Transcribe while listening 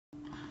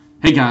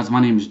Hey guys, my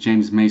name is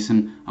James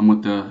Mason. I'm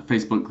with the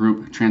Facebook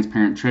group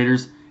Transparent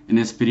Traders. In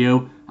this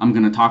video, I'm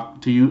going to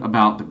talk to you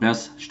about the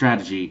best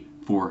strategy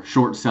for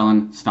short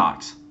selling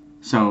stocks.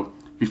 So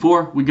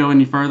before we go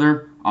any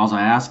further, all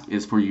I ask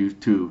is for you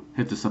to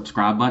hit the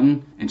subscribe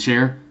button and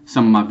share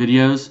some of my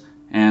videos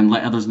and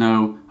let others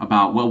know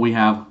about what we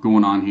have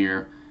going on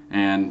here.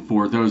 And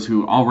for those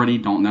who already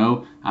don't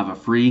know, I have a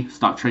free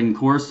stock trading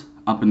course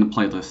up in the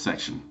playlist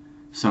section.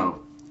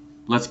 So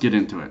let's get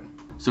into it.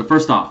 So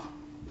first off,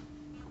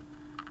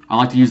 I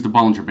like to use the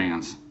Bollinger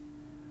Bands.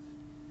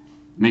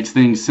 Makes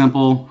things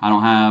simple. I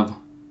don't have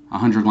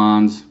 100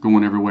 lines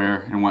going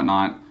everywhere and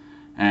whatnot.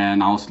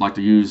 And I also like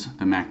to use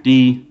the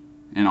MACD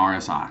and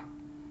RSI.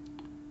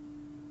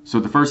 So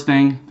the first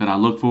thing that I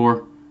look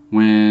for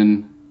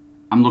when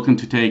I'm looking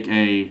to take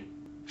a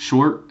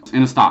short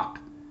in a stock,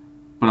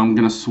 but I'm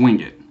going to swing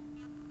it.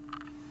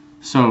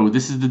 So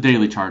this is the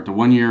daily chart, the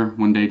 1 year,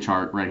 1 day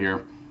chart right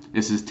here.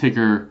 This is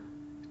ticker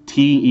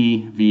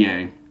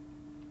TEVA.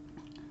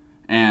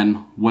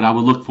 And what I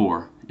would look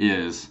for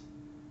is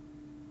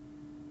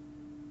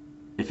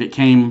if it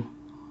came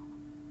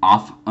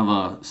off of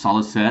a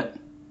solid set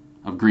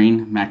of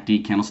green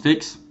MACD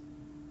candlesticks.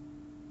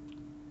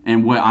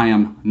 And what I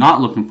am not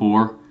looking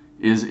for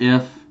is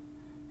if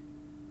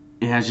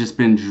it has just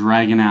been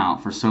dragging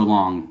out for so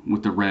long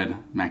with the red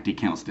MACD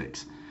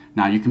candlesticks.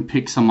 Now you can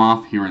pick some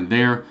off here and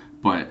there,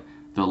 but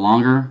the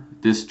longer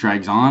this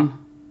drags on,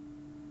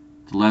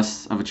 the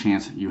less of a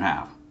chance you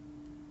have.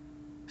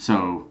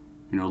 So,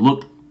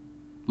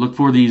 look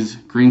for these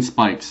green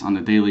spikes on the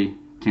daily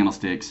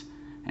candlesticks,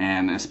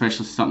 and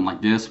especially something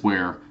like this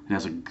where it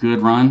has a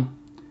good run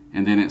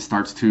and then it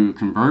starts to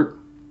convert.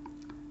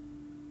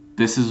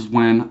 This is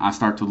when I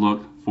start to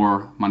look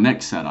for my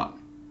next setup,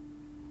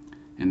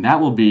 and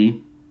that will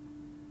be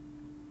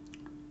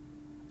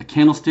a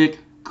candlestick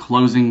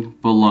closing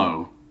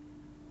below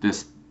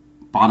this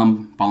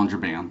bottom Bollinger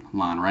Band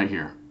line right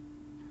here.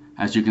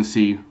 As you can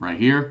see right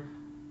here,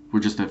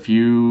 we're just a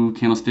few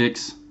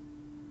candlesticks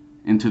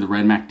into the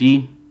red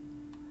MACD.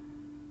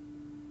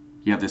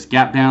 You have this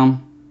gap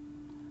down,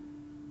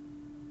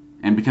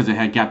 and because it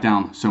had gap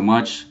down so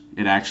much,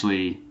 it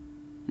actually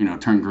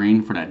turned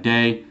green for that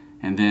day,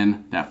 and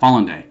then that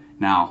following day.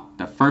 Now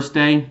the first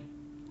day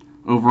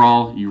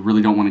overall, you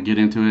really don't want to get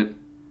into it,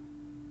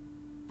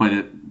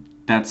 but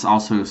that's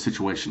also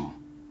situational.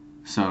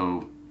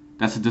 So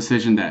that's a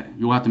decision that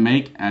you'll have to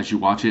make as you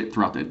watch it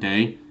throughout the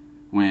day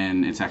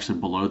when it's actually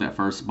below that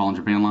first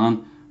Bollinger Band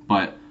line.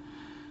 But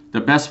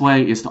the best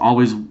way is to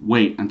always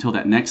wait until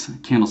that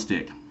next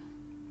candlestick.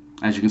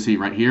 As you can see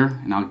right here,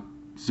 and I'll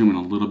zoom in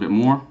a little bit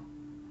more.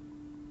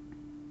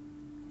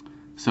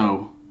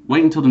 So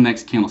wait until the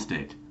next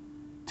candlestick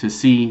to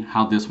see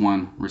how this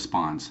one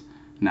responds.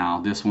 Now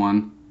this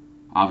one,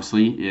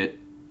 obviously it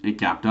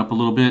gapped up a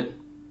little bit,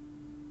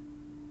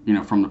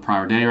 from the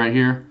prior day right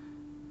here,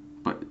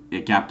 but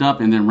it gapped up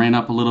and then ran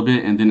up a little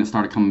bit, and then it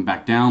started coming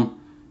back down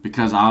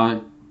because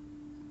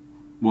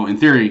in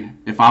theory,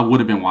 if I would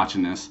have been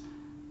watching this,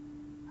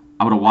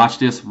 I would have watched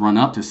this run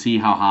up to see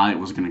how high it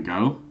was going to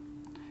go.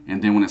 And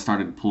then when it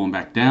started pulling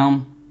back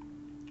down,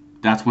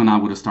 that's when I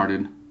would have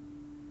started,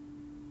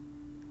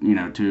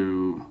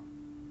 to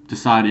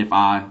decide if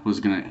I was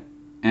going to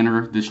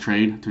enter this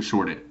trade to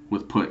short it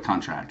with put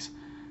contracts.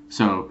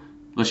 So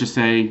let's just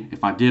say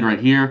if I did right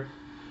here,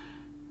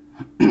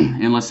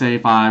 and let's say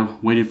if I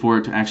waited for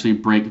it to actually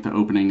break the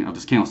opening of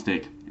this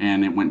candlestick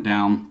and it went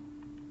down,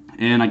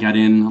 and I got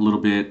in a little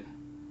bit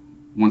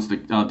once the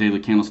daily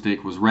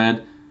candlestick was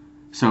red.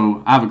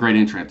 So I have a great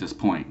entry at this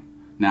point.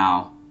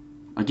 Now,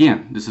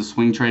 again, this is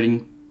swing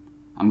trading.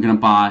 I'm going to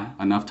buy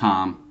enough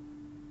time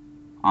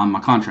on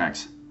my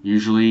contracts.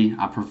 Usually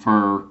I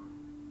prefer,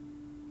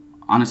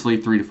 honestly,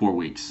 3 to 4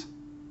 weeks.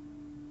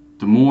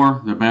 The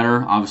more, the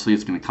better. Obviously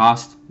it's going to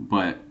cost,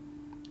 but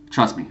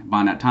trust me,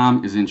 buying that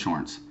time is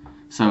insurance.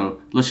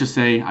 So let's just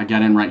say I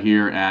got in right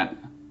here at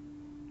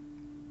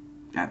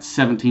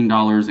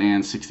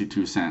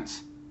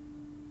 $17.62.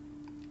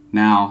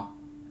 Now,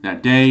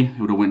 that day it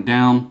would have went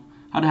down.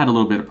 I'd have had a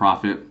little bit of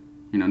profit,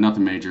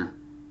 nothing major.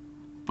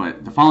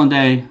 But the following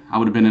day, I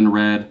would have been in the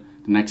red.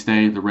 The next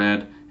day, the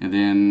red. And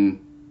then,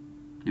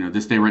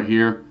 this day right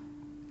here,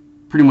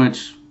 pretty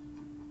much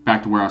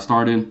back to where I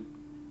started.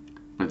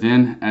 But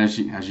then, as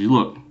you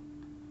look,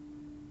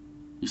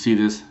 you see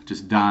this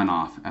just dying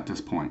off at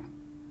this point.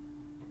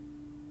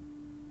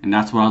 And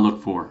that's what I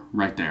look for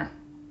right there.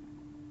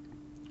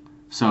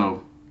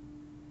 So,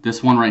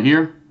 this one right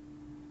here,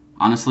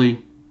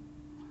 honestly,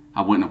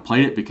 I wouldn't have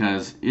played it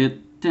because it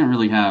didn't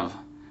really have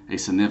a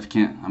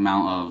significant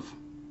amount of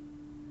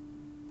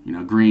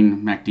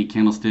green MACD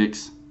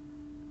candlesticks.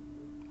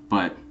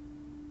 But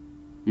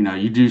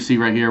you do see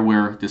right here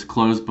where this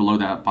closed below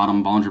that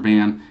bottom Bollinger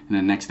Band, and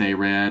then next day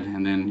red,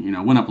 and then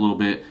went up a little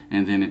bit,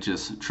 and then it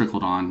just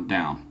trickled on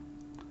down.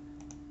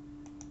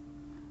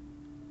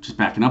 Just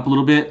backing up a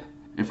little bit,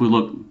 if we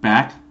look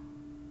back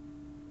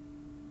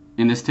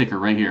in this ticker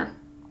right here,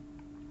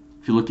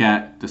 if you look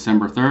at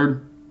December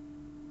 3rd,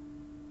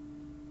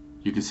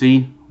 you can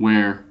see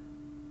where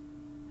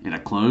it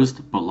had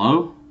closed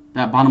below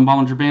that bottom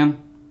Bollinger Band,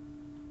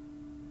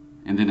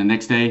 and then the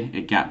next day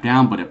it gapped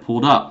down, but it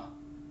pulled up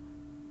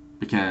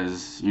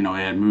because, you know, it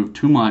had moved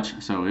too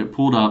much, so it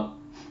pulled up.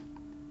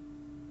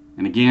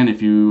 And again,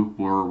 if you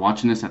were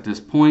watching this at this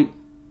point,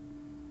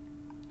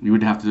 you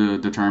would have to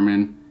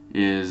determine,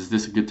 is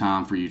this a good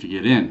time for you to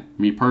get in?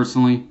 Me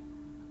personally,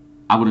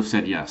 I would have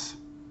said yes,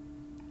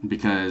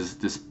 because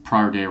this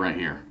prior day right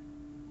here.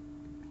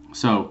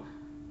 So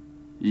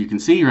you can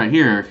see right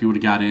here, if you would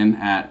have got in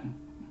at,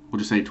 we'll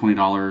just say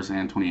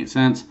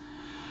 $20.28,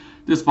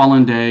 this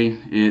following day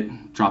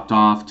it dropped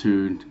off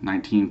to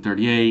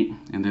 $19.38,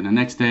 and then the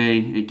next day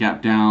it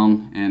gapped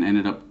down and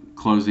ended up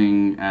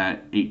closing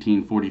at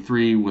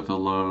 $18.43 with a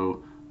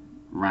low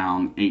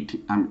around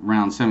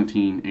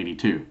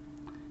 $17.82,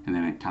 and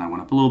then it kind of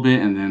went up a little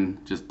bit and then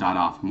just died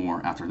off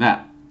more after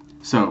that.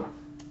 So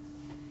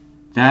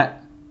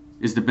that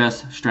is the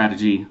best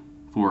strategy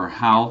for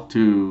how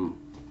to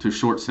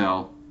short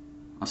sell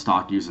a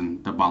stock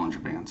using the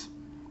Bollinger Bands.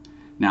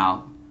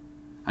 Now,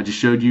 I just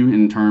showed you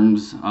in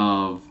terms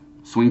of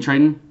swing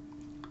trading,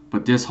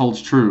 but this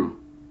holds true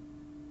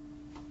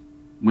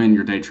when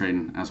you're day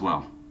trading as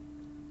well.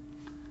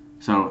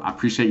 So I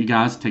appreciate you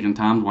guys taking the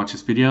time to watch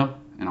this video,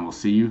 and I will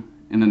see you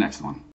in the next one.